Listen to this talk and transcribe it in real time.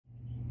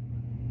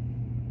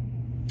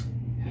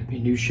me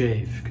a new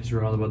shave, because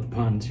we're all about the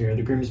puns here,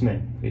 the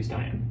Grimsmen, at least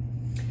I am.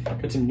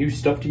 Got some new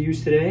stuff to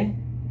use today.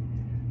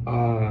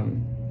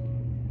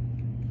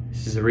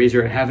 This is a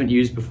razor I haven't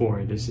used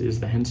before. This is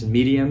the Henson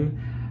Medium.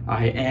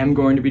 I am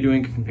going to be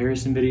doing a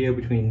comparison video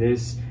between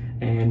this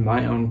and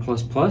my own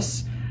Plus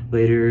Plus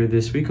later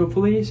this week,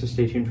 hopefully, so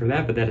stay tuned for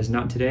that, but that is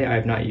not today. I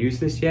have not used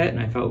this yet, and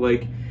I felt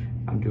like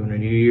I'm doing a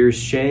New Year's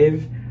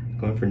shave,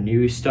 going for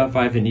new stuff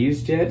I haven't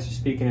used yet. So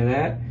speaking of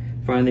that,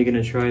 finally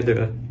gonna try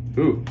the,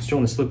 ooh, still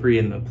in the slippery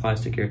in the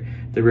plastic here,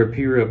 the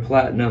Rapira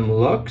Platinum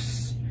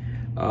Luxe.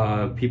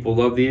 People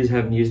love these,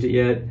 haven't used it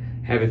yet.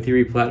 Have a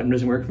theory platinum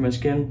doesn't work for my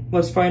skin.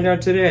 Let's find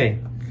out today.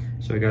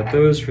 So I got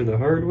those for the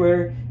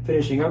hardware.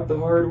 Finishing up the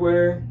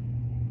hardware,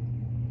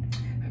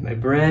 I have my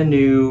brand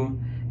new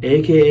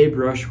AKA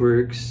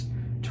Brushworx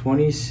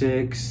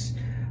 26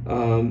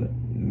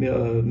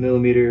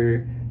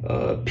 millimeter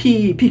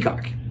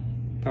Peacock.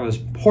 That was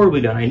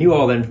horribly done. I knew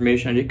all that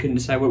information, I just couldn't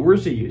decide what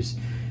words to use.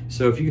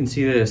 So if you can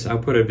see this, I'll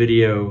put a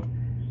video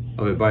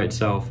of it by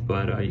itself,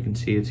 but you can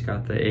see it's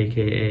got the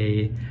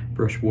AKA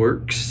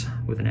Brushworx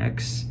with an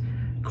X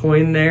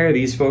coin there.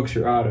 These folks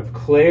are out of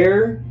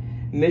Clare,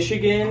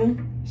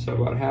 Michigan, so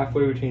about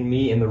halfway between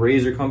me and the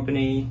razor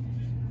company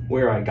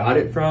where I got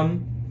it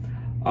from.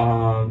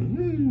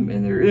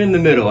 And they're in the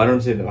middle. I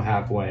don't say they're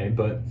halfway,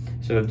 but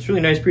so it's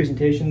really nice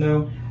presentation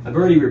though. I've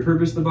already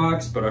repurposed the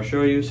box, but I'll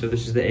show you. So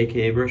this is the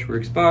AKA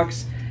Brushworx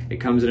box. It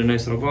comes in a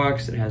nice little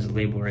box. It has a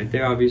label right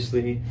there,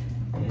 obviously,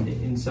 and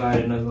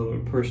inside another little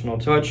personal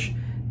touch.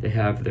 They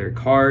have their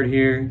card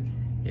here,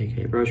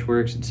 AKA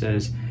Brushworx. It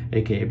says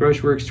AKA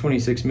Brushworx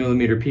 26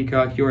 millimeter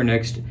Peacock. Your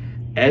next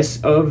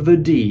S of the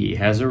D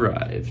has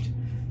arrived.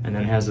 And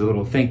then it has a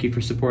little thank you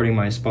for supporting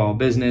my small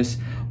business.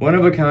 One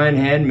of a kind,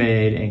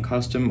 handmade, and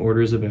custom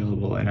orders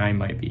available. And I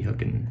might be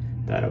hooking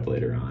that up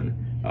later on.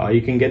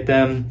 You can get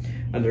them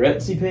on their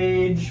Etsy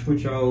page,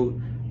 which I'll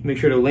make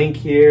sure to link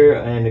here.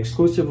 And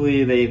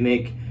exclusively, they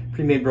make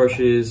pre-made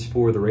brushes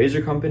for the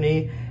razor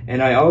company.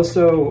 And I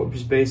also,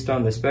 just based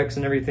on the specs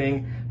and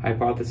everything,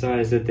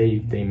 hypothesized that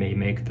they may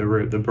make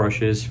the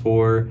brushes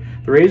for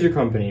the razor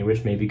company,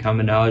 which may be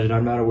common knowledge that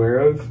I'm not aware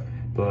of.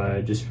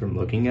 But just from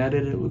looking at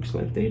it, it looks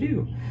like they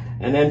do.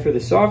 And then for the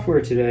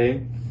software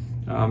today,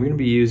 we're gonna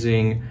be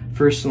using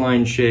First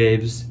Line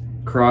Shave's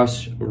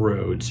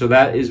Crossroads. So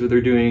that is what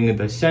they're doing.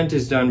 The scent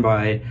is done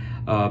by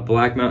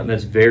Black Mountain.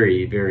 That's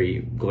very, very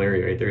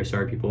glary right there,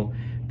 sorry people.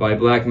 By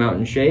Black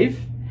Mountain Shave.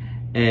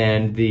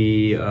 And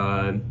the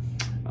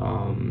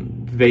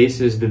base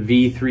is the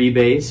V3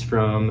 base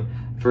from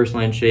First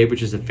Line Shave,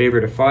 which is a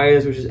favorite of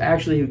Faya's, which is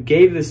actually who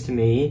gave this to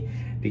me,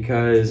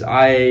 because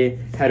I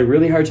had a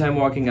really hard time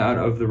walking out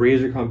of the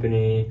razor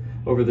company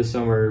over the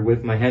summer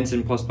with my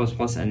Henson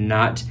 +++ and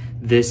not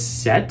this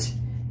set.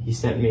 He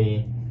sent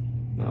me,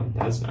 no,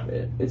 that's not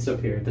it. It's up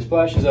here. The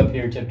splash is up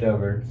here, tipped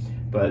over.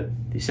 But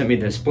he sent me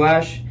the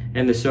splash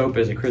and the soap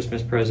as a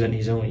Christmas present.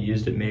 He's only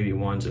used it maybe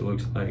once, it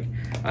looks like.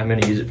 I'm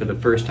gonna use it for the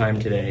first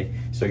time today.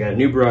 So I got a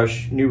new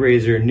brush, new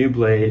razor, new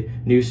blade,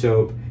 new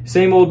soap,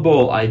 same old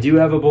bowl. I do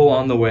have a bowl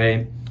on the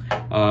way.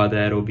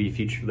 That'll be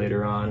featured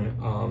later on,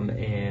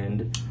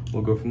 and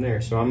we'll go from there.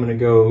 So I'm gonna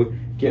go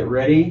get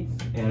ready,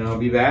 and I'll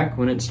be back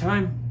when it's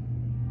time.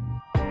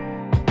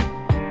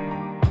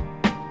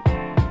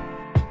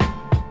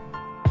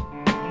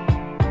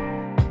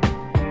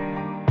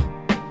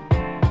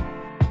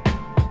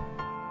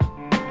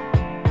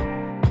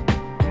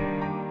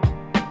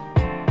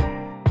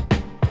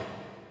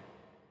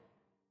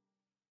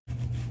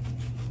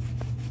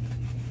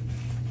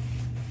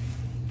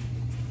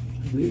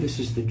 I believe this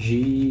is the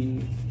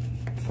G5C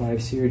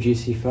or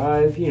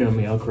GC5. You know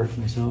me, I'll correct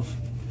myself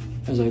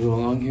as I go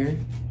along here.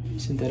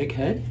 Synthetic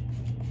head.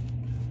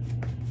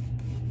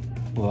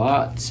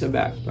 Lots of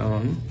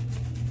backbone.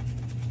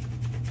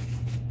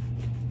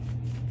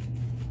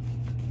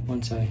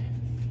 Once I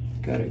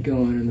got it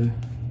going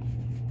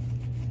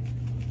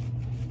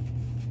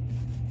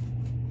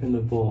in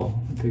the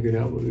bowl, I figured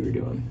out what we were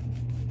doing.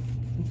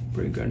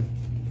 Pretty good.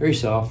 Very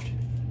soft.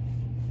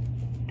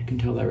 You can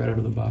tell that right out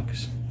of the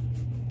box.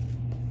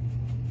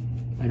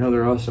 I know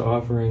they're also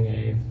offering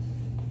a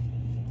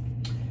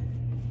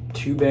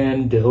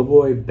 2-band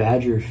Doughboy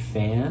Badger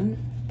fan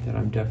that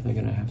I'm definitely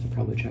gonna have to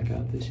probably check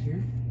out this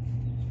year.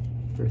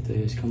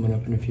 Birthday is coming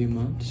up in a few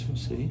months, we'll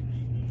see.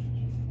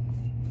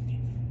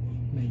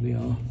 Maybe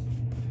I'll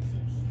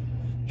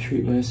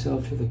treat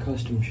myself to the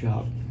custom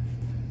shop.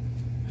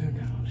 Who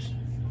knows?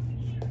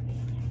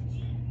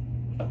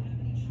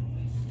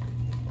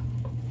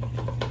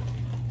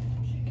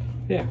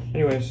 Yeah,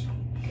 anyways.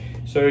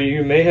 So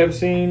you may have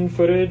seen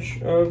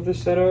footage of the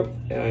setup.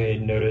 I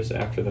noticed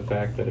after the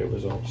fact that it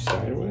was all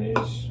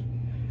sideways.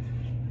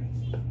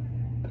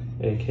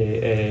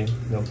 AKA,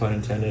 no pun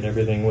intended,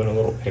 everything went a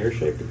little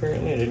pear-shaped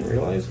apparently. I didn't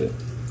realize it.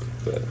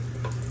 But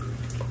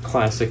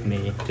classic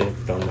me to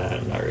film that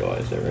and not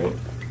realize it, right?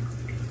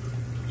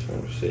 So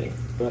we'll see.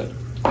 But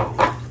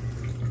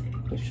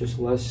it's just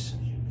less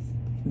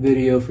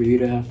video for you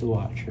to have to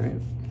watch, right?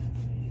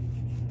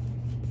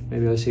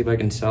 Maybe I'll see if I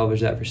can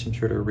salvage that for some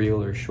sort of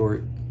reel or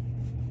short.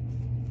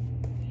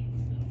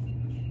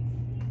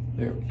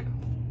 There we go.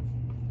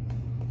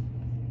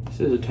 This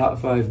is a top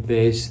 5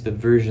 base, the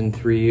version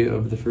 3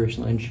 of the first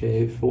line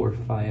shave for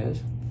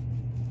FLS.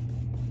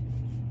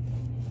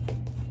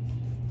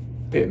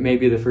 It may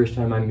be the first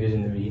time I'm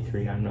using the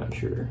V3, I'm not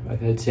sure.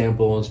 I've had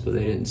samples, but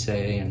they didn't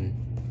say, and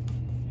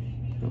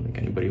I don't think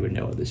anybody would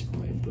know at this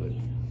point, but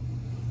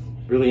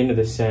really into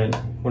the scent.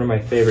 One of my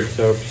favorite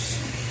soaps,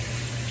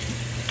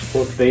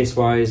 both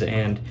base-wise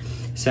and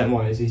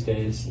scent-wise these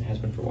days, it has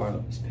been for a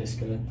while, is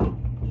Pisca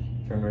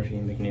from Murphy &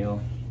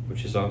 McNeil,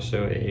 which is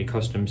also a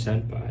custom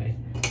scent by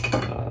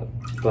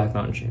Black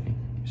Mountain Shaving.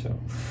 So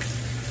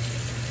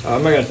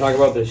I'm not going to talk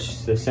about the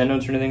scent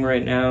notes or anything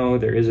right now.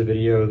 There is a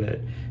video that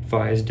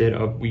FLS did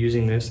up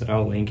using this that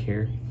I'll link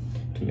here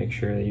to make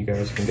sure that you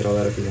guys can get all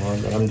that if you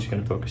want, but I'm just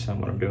going to focus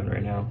on what I'm doing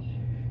right now.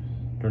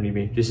 Don't need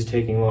me. This is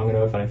taking long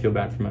enough and I feel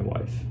bad for my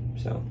wife.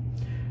 So,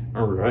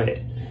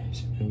 alright.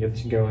 So I'm going to get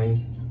this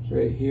going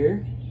right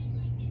here.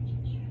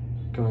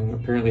 Going,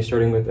 apparently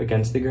starting with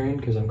against the grain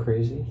because I'm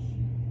crazy.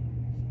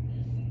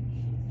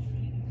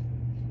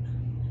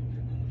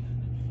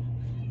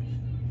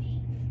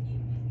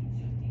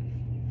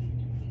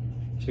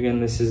 So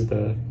again, this is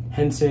the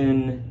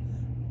Henson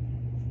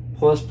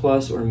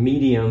plus or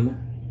medium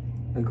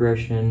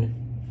aggression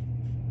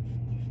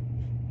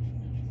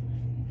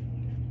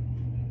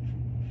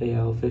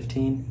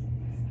AL13.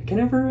 I can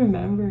never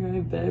remember, I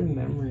have bad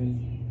memory.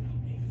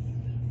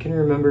 I can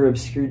remember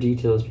obscure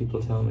details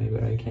people tell me,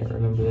 but I can't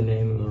remember the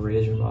name of a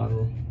razor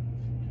model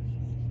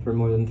for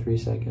more than 3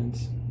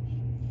 seconds.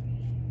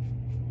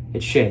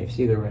 It shaves,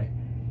 either way.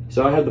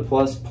 So I have the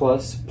plus,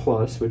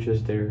 which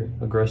is their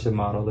aggressive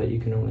model that you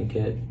can only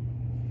get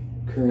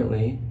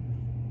currently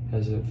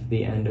as of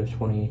the end of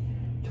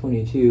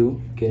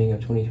 2022, beginning of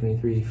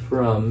 2023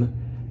 from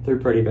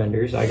third-party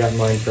vendors. I got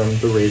mine from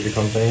the razor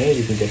company.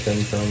 You can get them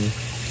from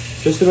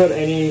just about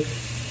any,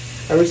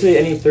 I would say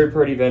any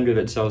third-party vendor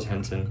that sells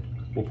Henson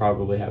will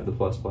probably have the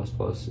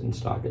plus in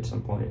stock at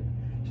some point.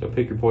 So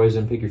pick your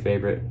poison, pick your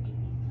favorite.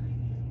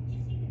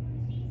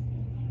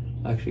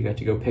 I actually got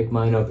to go pick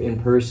mine up in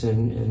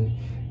person and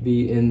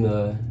be in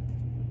the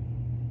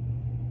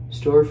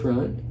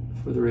storefront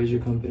for the razor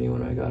company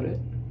when I got it.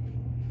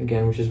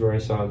 Again, which is where I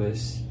saw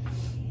this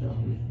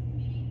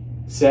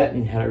set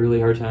and had a really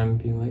hard time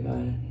being like,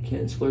 I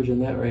can't splurge on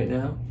that right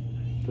now.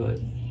 But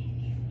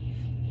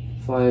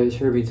FLS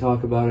heard me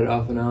talk about it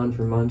off and on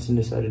for months and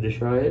decided to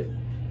try it.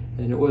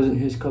 And it wasn't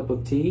his cup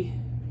of tea.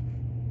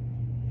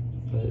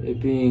 But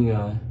it being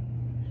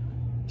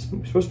it's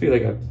supposed to be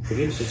like a, I think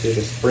it's just like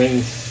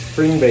a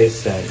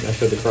spring-based scent. That's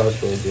what the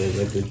Crossroads is,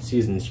 like the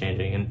season's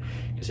changing. And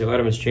because a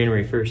lot of it's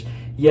January 1st.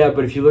 Yeah,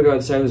 but if you look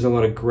outside, there's a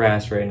lot of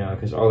grass right now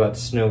because all that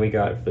snow we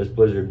got for this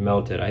blizzard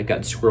melted. I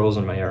got squirrels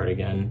in my yard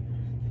again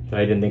that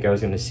I didn't think I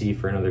was going to see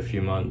for another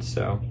few months.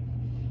 So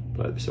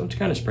it's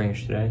kind of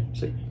springish today.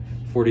 It's like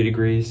 40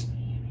 degrees,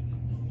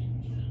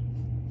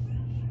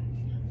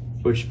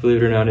 which, believe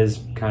it or not,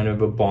 is kind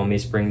of a balmy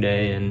spring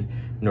day in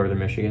northern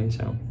Michigan.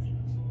 So.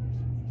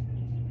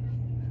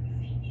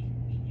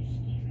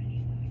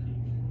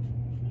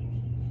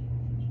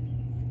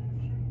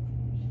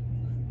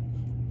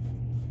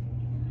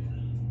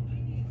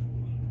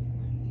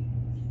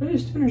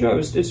 It's doing a job.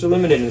 It's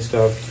eliminating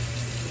stuff.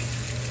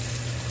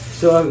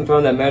 Still haven't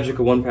found that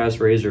magical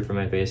one-pass razor for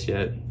my face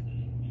yet.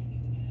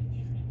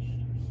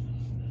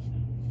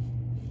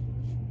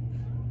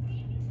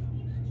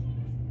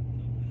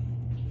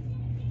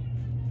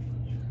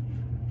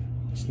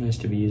 It's nice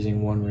to be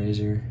using one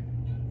razor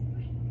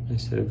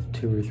instead of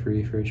 2 or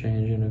 3 for a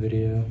change in a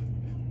video.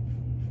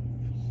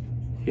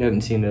 If you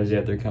haven't seen those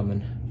yet, they're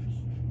coming.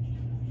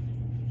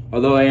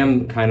 Although I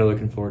am kind of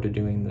looking forward to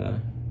doing the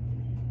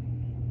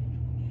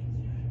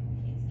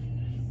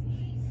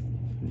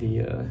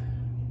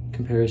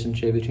comparison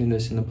shade between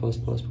this and the plus.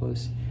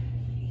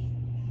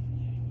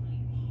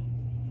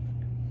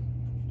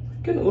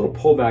 Getting a little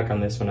pullback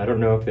on this one. I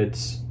don't know if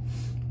it's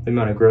the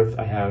amount of growth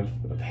I have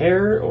of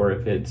hair or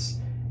if it's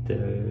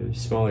the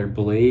smaller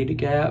blade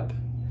gap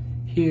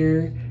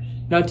here.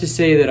 Not to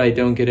say that I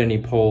don't get any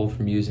pull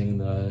from using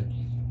the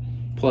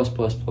plus,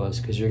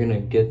 because you're gonna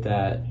get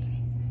that.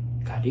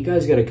 God, you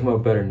guys gotta come up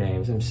with better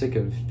names. I'm sick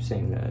of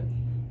saying that.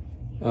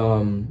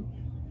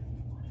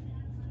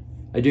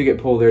 I do get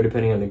pulled there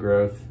depending on the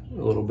growth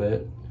a little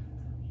bit.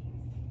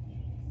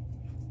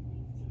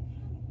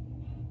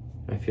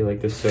 I feel like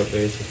this soap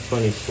base is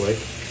funny slick.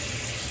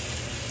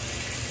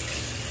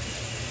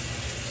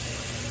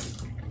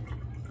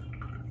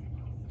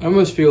 I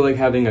almost feel like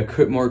having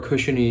a more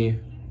cushiony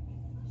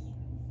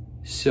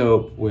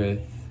soap with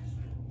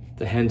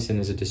the Henson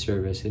is a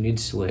disservice. It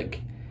needs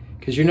slick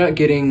because you're not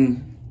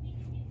getting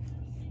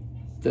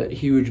that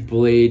huge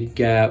blade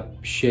gap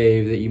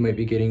shave that you might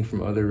be getting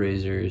from other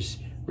razors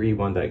where you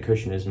want that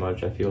cushion as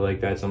much. I feel like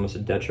that's almost a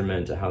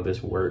detriment to how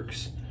this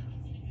works.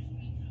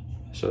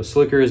 So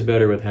slicker is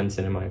better with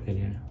Henson in my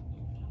opinion.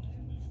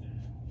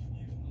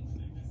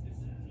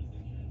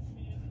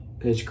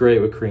 It's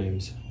great with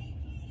creams.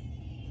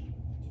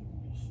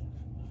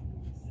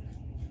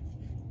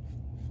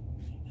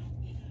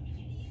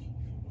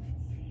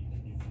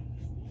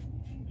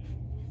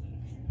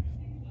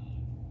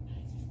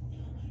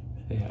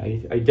 Yeah,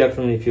 I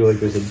definitely feel like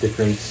there's a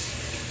difference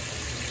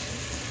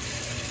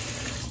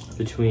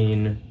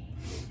between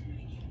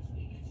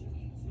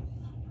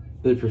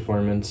the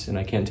performance, and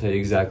I can't tell you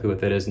exactly what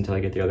that is until I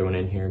get the other one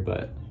in here,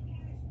 but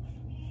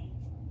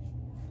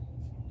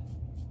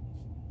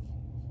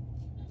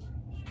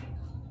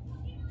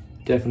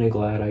definitely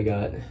glad I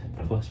got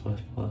plus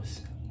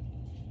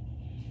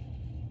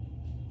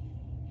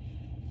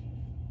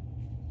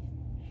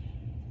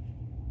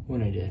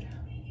when I did.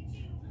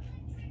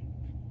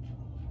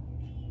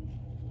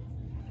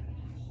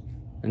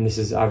 And this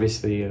is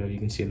obviously, you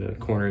can see the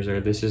corners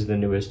there. This is the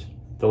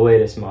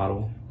latest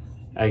model,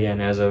 again,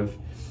 as of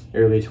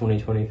early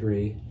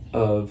 2023,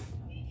 of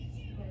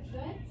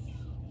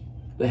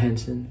the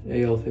Henson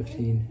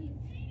AL13.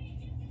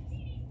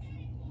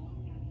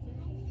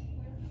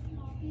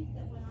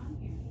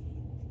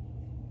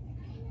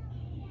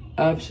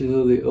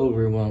 Absolutely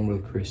overwhelmed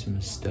with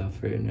Christmas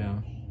stuff right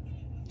now.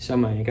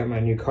 So I got my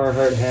new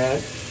Carhartt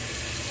hat.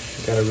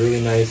 Got a really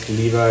nice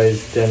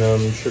Levi's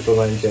denim triple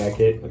line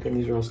jacket. Look,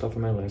 these are all stuff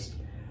on my list.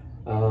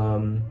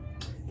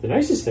 The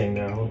nicest thing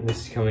though, and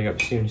this is coming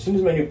up soon, as soon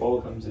as my new bowl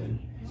comes in,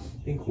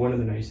 I think one of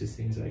the nicest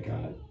things I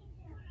got,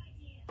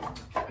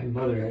 my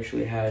mother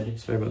actually had,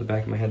 sorry about the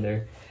back of my head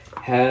there,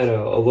 had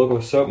a local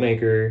soap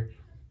maker.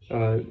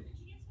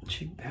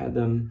 She had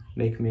them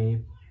make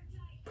me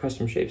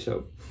custom shape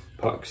soap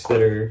pucks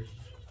that are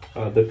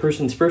the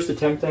person's first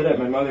attempt at it.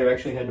 My mother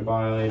actually had to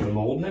buy the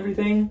mold and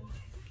everything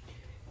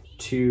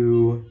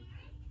to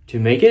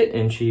make it,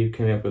 and she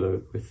came up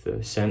with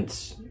the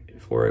scents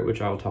for it, which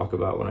I'll talk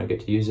about when I get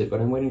to use it. But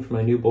I'm waiting for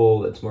my new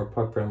bowl that's more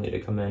puck friendly to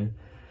come in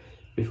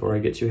before I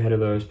get too ahead of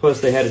those.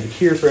 Plus they had it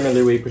here for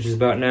another week, which is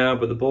about now,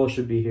 but the bowl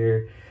should be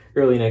here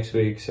early next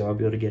week, so I'll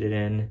be able to get it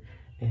in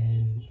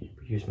and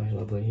use my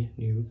lovely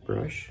new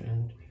brush,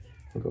 and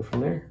we'll go from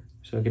there.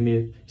 So give me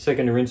a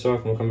second to rinse off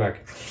and we'll come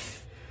back.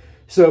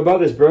 So about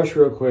this brush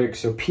real quick,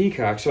 so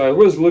Peacock. So I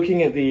was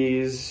looking at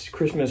these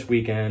Christmas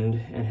weekend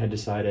and had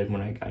decided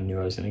when I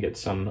knew I was gonna get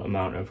some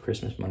amount of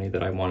Christmas money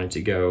that I wanted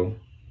to go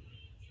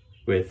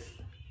with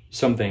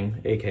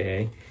something,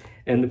 AKA.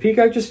 And the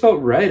Peacock just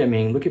felt right. I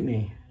mean, look at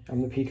me.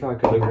 I'm the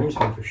Peacock of the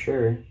groomsmen for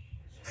sure.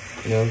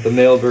 You know, the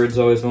male bird's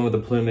always one with the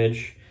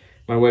plumage.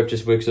 My wife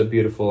just wakes up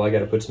beautiful. I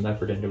gotta put some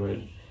effort into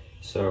it.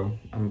 So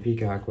I'm a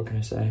Peacock, what can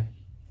I say?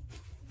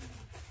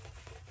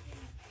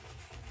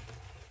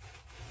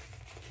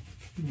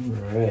 All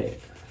right.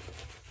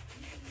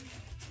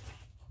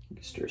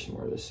 Stir some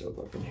more of this soap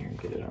up in here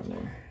and get it on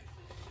there.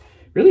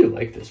 Really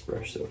like this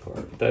brush so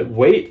far. That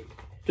weight,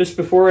 just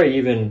before I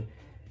even,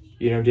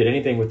 did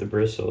anything with the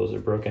bristles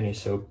or broke any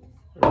soap,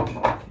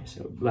 or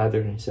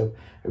lathered any soap,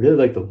 I really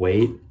like the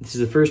weight. This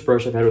is the first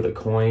brush I've had with a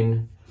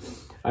coin.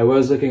 I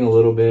was looking a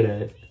little bit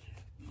at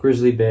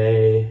Grizzly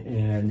Bay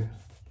and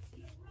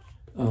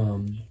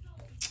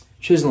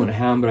Chisel and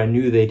Hound, but I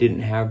knew they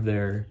didn't have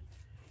the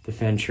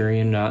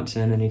Fanturian knots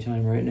in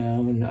anytime right now,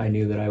 and I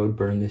knew that I would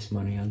burn this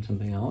money on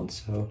something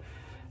else, so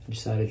I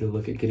decided to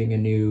look at getting a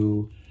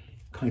new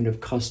kind of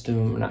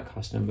not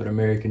custom, but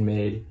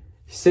American-made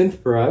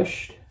synth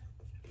brush,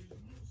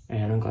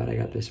 and I'm glad I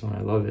got this one. I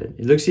love it.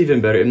 It looks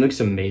even better. It looks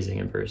amazing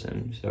in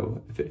person,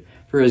 so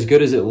for as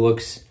good as it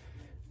looks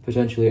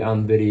potentially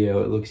on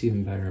video, it looks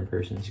even better in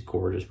person. It's a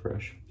gorgeous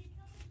brush.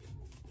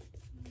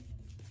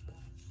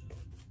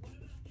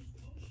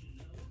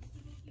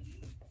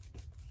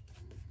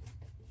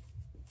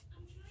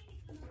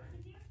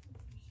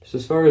 So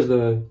as far as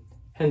the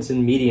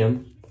Henson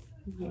medium,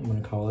 I'm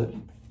gonna call it,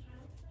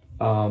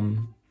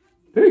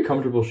 very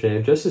comfortable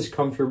shave, just as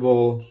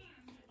comfortable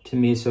to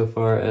me so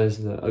far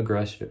as the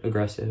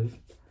aggressive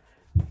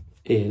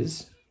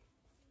is,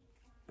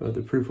 but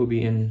the proof will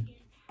be in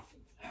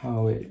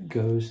how it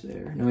goes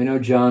there. Now I know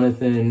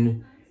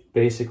Jonathan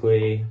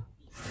basically,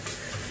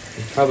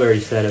 he's probably already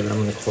said it, but I'm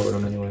gonna quote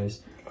him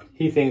anyways.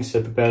 He thinks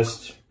that the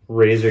best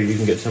razor you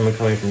can get someone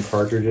coming from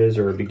cartridges,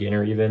 or a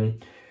beginner even,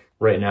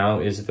 right now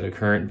is the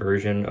current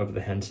version of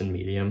the Henson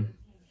medium,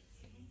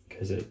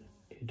 because it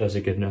does a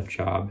good enough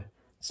job.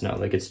 It's not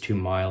like it's too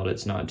mild,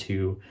 it's not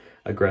too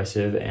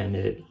aggressive, and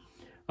it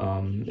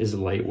is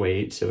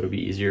lightweight, so it'll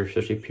be easier,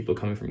 especially if people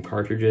coming from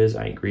cartridges.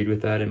 I agreed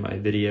with that in my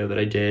video that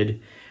I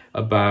did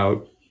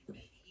about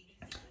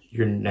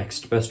your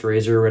next best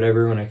razor or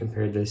whatever, when I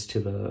compared this to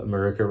the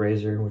America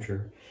razor, which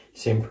are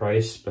same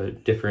price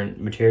but different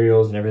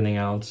materials and everything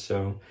else.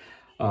 So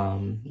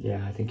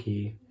yeah, I think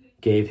he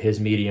gave his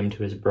medium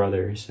to his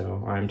brother,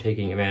 so I'm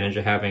taking advantage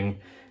of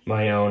having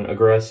my own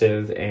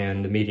aggressive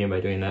and medium by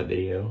doing that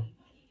video.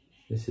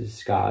 This is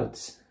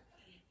Scott's.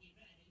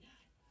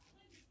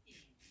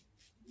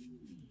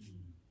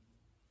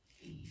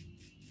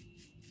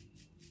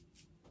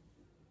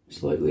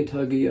 Slightly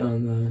tuggy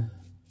on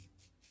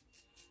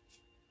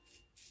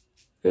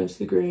against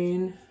the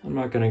grain. I'm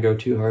not gonna go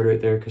too hard right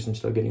there because I'm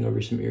still getting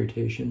over some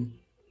irritation.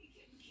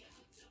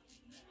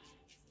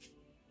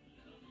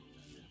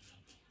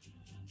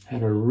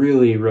 Had a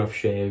really rough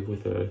shave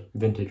with a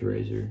vintage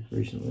razor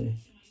recently.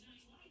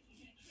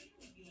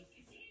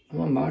 I'm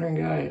a modern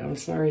guy. I'm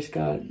sorry,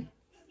 Scott.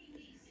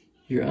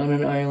 You're on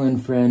an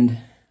island, friend.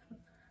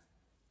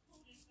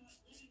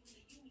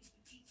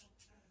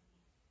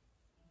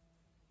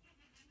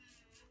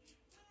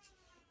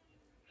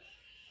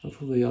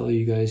 Hopefully all of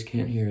you guys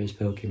can't hear his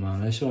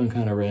Pokemon. I saw him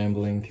kind of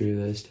rambling through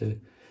this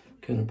to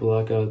kind of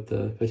block out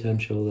the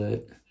potential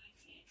that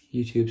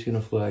YouTube's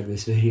gonna flag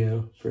this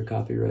video for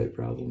copyright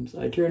problems.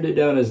 I turned it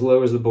down as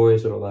low as the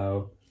boys would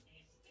allow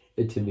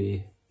it to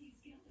be.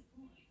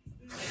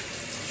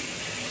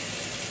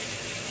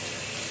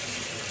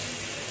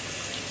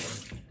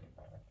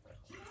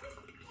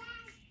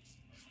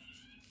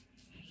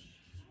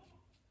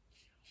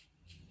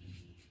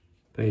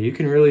 But you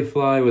can really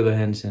fly with a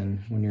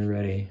Henson when you're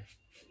ready.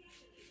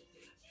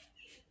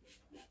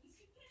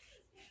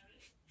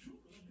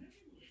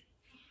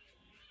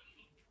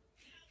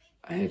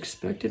 I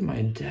expected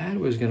my dad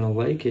was gonna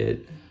like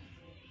it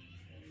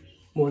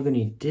more than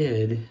he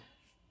did.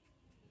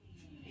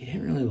 He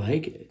didn't really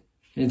like it.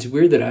 And it's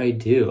weird that I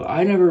do.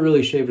 I never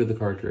really shaved with the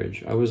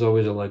cartridge. I was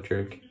always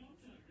electric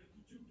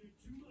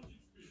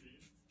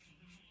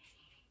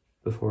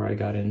before I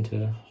got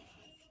into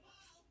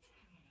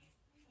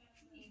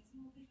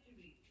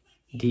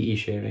DE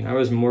shaving. I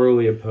was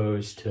morally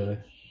opposed to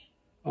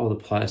all the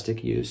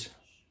plastic use.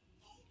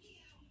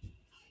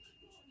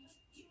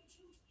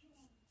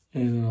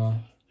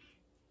 And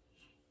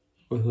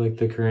with like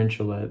the current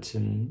Gillettes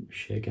and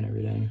shake and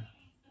everything.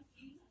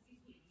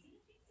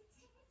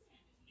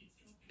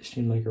 It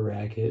seemed like a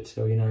racket,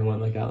 so you know I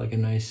went like got like a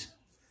nice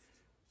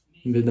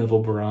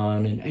mid-level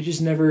brawn, and I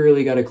just never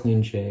really got a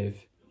clean shave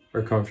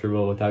or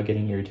comfortable without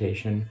getting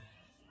irritation.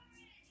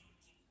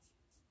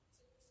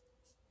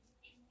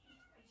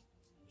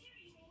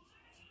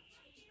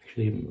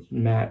 Actually,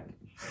 Matt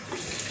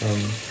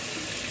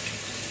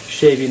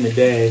shaving the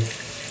day,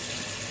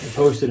 I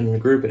posted in the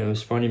group, and it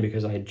was funny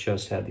because I had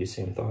just had these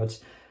same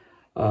thoughts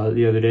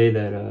the other day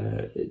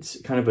that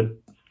it's kind of a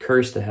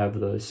curse to have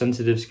the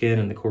sensitive skin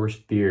and the coarse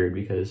beard,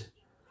 because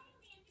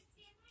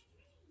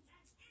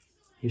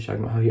he's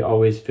talking about how he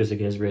always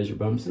physically has razor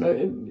bumps,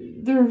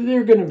 and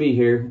they're going to be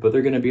here, but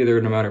they're going to be there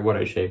no matter what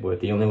I shave with.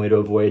 The only way to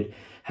avoid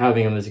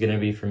having them is going to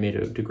be for me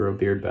to grow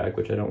beard back,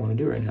 which I don't want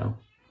to do right now.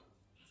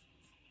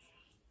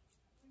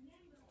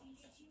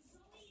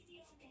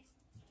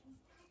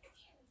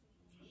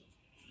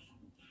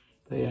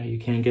 But yeah, you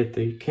can't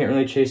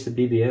really chase the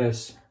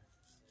BBS.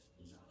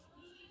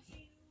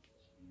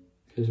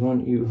 Because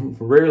one, you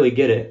rarely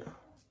get it.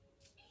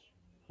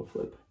 I'll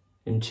flip.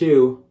 And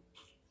two,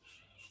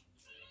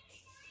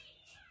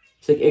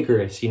 it's like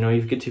Icarus, you know,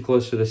 you get too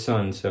close to the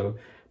sun, so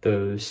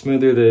the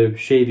smoother the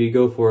shave you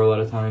go for, a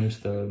lot of times,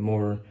 the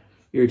more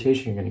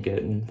irritation you're going to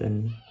get. And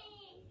then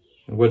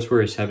what's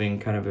worse, having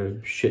kind of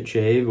a shit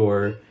shave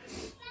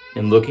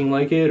and looking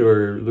like it,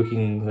 or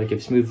looking like a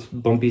smooth,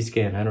 bumpy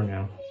skin, I don't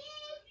know.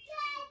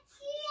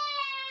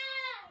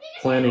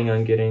 Planning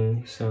on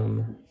getting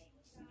some...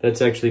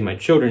 That's actually my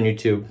children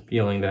YouTube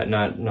yelling that,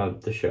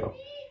 not the show.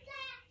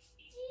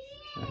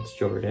 That's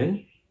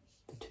Jordan,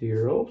 the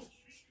 2-year-old.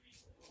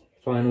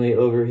 Finally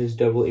over his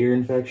double ear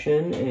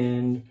infection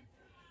and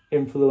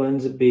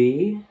influenza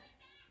B.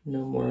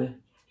 No more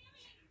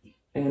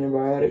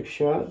antibiotic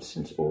shots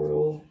since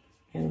oral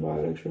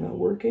antibiotics are not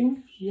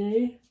working.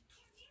 Yay.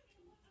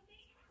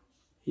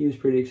 He was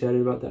pretty excited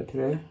about that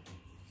today.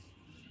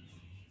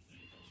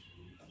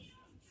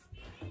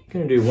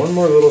 Gonna do one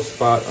more little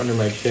spot under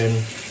my chin.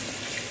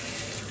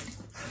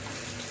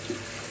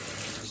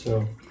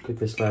 So get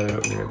this lather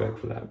up and be right back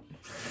for that.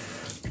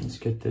 Let's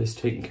get this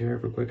taken care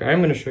of real quick. I am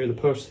gonna show you the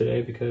post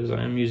today because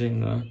I am using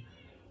the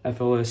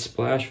FLS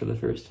splash for the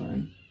first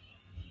time.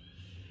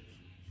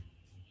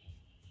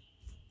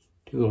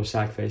 Do a little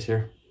sack face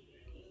here.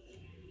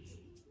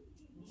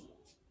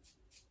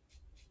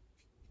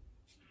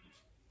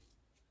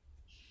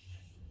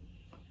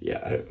 Yeah,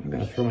 I'm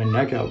gonna throw my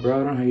neck out, bro.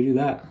 I don't know how you do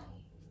that.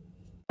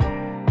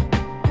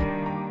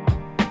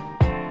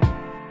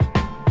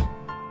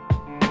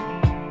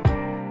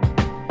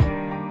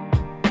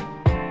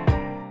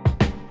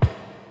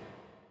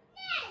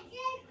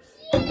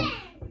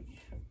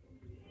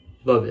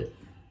 Love it.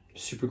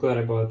 Super glad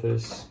I bought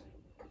this.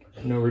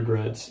 No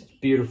regrets. It's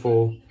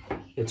beautiful.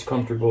 It's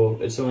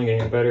comfortable. It's only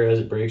getting better as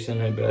it breaks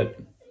in, I bet.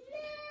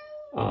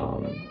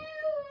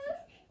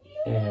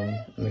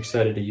 And I'm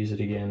excited to use it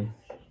again.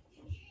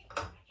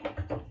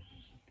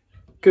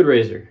 Good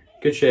razor.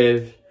 Good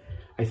shave.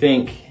 I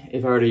think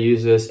if I were to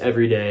use this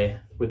every day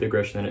with the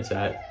aggression that it's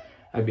at,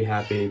 I'd be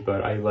happy,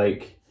 but I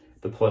like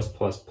the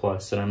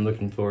 +++, and I'm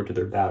looking forward to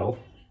their battle.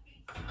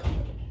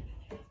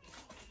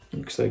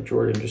 Looks like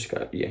Jordan just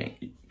got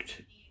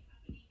yanked.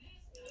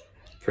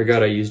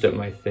 Forgot I used up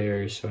my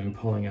Thayers, so I'm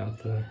pulling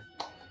out the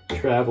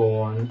travel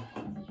one,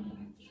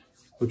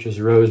 which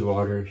is rose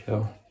water,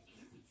 so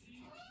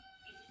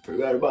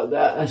forgot about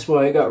that. That's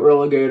why I got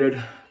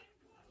relegated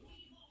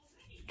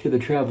to the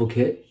travel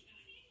kit.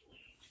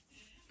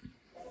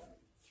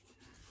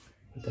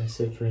 Let that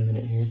sit for a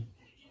minute here.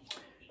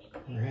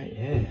 All right,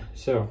 yeah,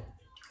 so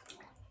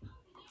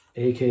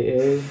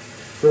AKA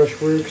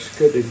Brushworx,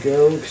 good to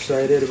go.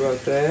 Excited about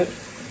that.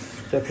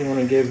 Definitely want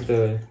to give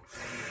the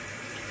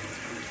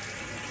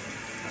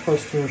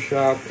custom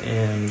shop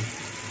and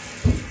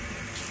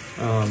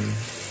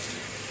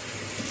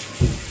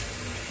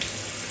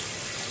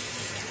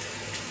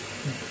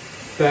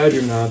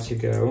Badger not to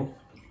go.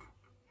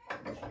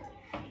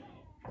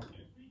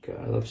 God,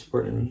 I love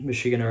supporting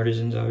Michigan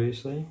artisans,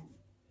 obviously.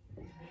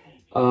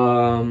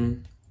 I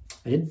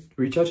did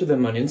reach out to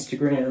them on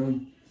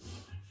Instagram.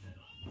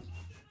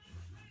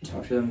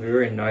 Talked to them, they were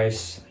very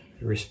nice.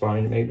 They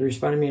responded to me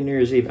on New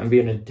Year's Eve. I'm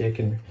being a dick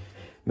and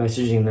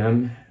messaging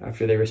them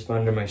after they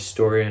responded to my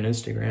story on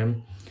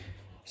Instagram.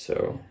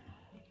 So,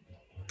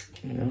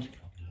 you know,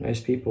 nice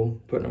people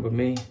putting up with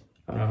me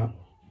on a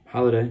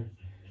holiday.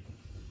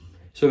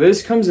 So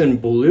this comes in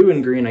blue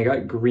and green. I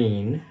got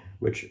green,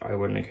 which I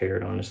wouldn't have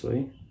cared,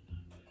 honestly.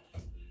 I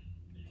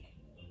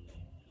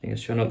think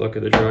it's trying to look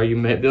at the draw. You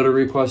might be able to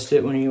request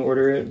it when you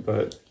order it,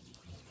 but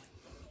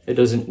it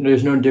doesn't,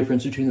 there's no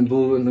difference between the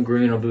blue and the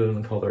green other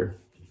than the color.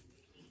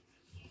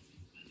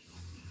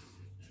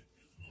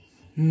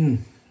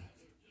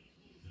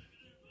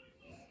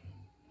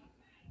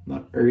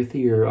 Not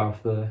earthy or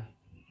off the,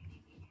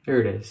 there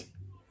it is.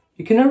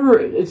 You can never,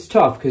 it's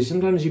tough because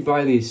sometimes you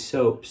buy these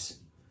soaps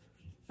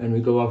and we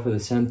go off of the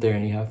scent there,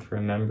 and you have to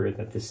remember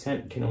that the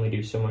scent can only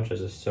do so much as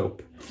a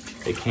soap.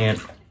 It can't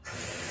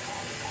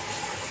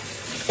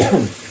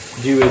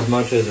do as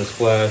much as a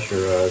splash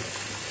or a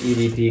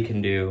EDP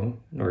can do,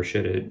 nor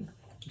should it.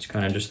 It's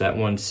kind of just that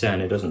one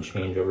scent. It doesn't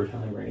change over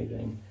time or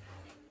anything.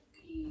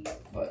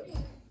 But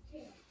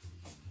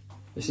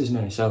this is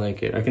nice. I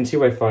like it. I can see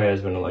why Fayez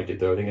wouldn't have liked it,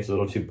 though. I think it's a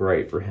little too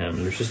bright for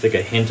him. There's just like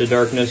a hint of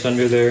darkness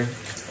under there,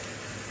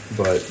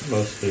 but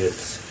mostly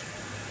it's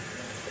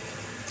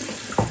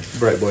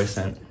bright boy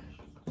scent.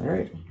 All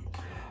right.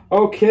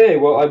 Okay,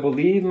 well, I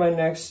believe my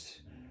next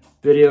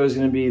video is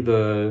going to be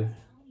the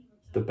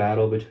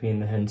battle between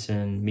the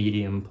Henson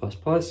medium plus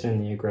plus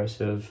and the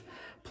aggressive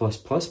plus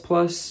plus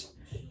plus.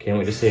 Can't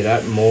wait to say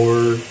that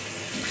more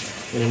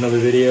in another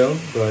video,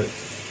 but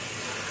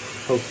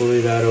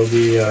hopefully that'll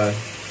be the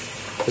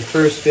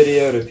first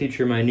video to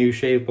feature my new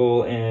shave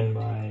bowl and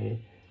my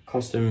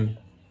custom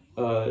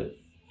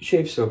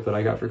shave soap that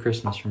I got for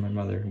Christmas from my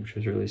mother, which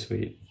was really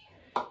sweet.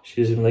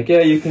 She's like, yeah,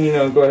 you can, you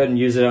know, go ahead and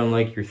use it on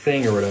like your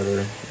thing or whatever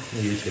on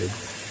YouTube.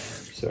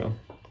 So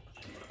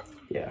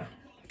yeah,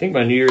 I think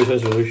my New Year's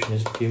resolution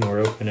is to be more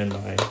open in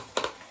my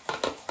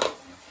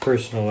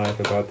personal life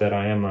about that.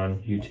 I am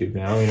on YouTube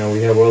now. You know,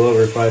 we have well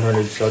over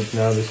 500 subs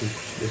now.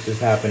 This is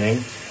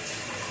happening.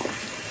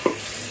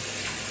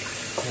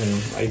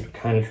 And I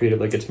kind of treat it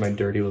like it's my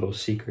dirty little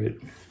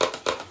secret,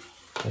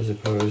 as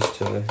opposed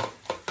to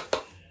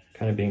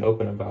kind of being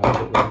open about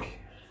it. Like,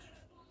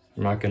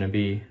 I'm not going to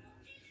be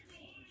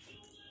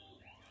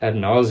ad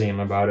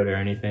nauseum about it or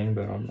anything,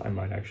 but I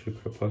might actually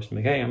put a post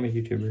and be like, hey, I'm a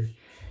YouTuber.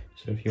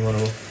 So if you want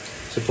to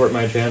support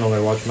my channel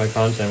or watch my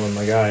content with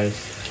my guys,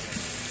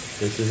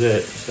 this is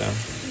it. So,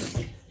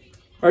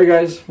 all right,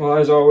 guys. Well,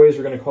 as always,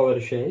 we're going to call it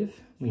a shave.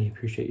 We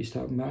appreciate you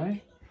stopping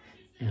by,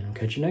 and I'll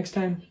catch you next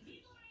time.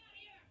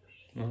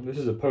 Well, this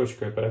is a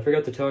postscript, but I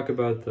forgot to talk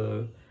about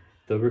the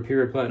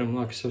Rapira Platinum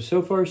Lux.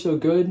 So far, so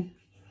good.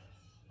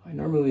 I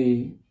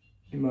normally,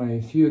 in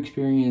my few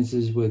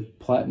experiences with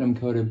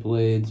platinum-coated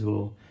blades,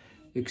 will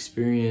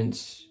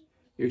experience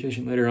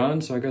irritation later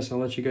on, so I guess I'll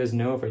let you guys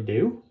know if I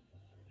do.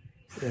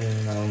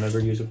 And I'll never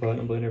use a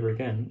platinum blade ever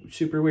again.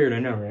 Super weird, I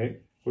know,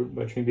 right?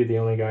 Watch me be the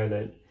only guy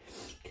that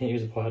can't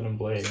use a platinum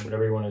blade, but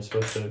everyone is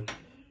supposed to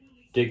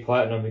dig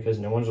platinum because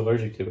no one's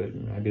allergic to it,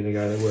 and I'd be the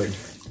guy that would.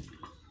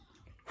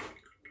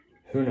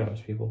 Who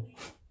knows, people?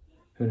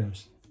 Who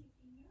knows?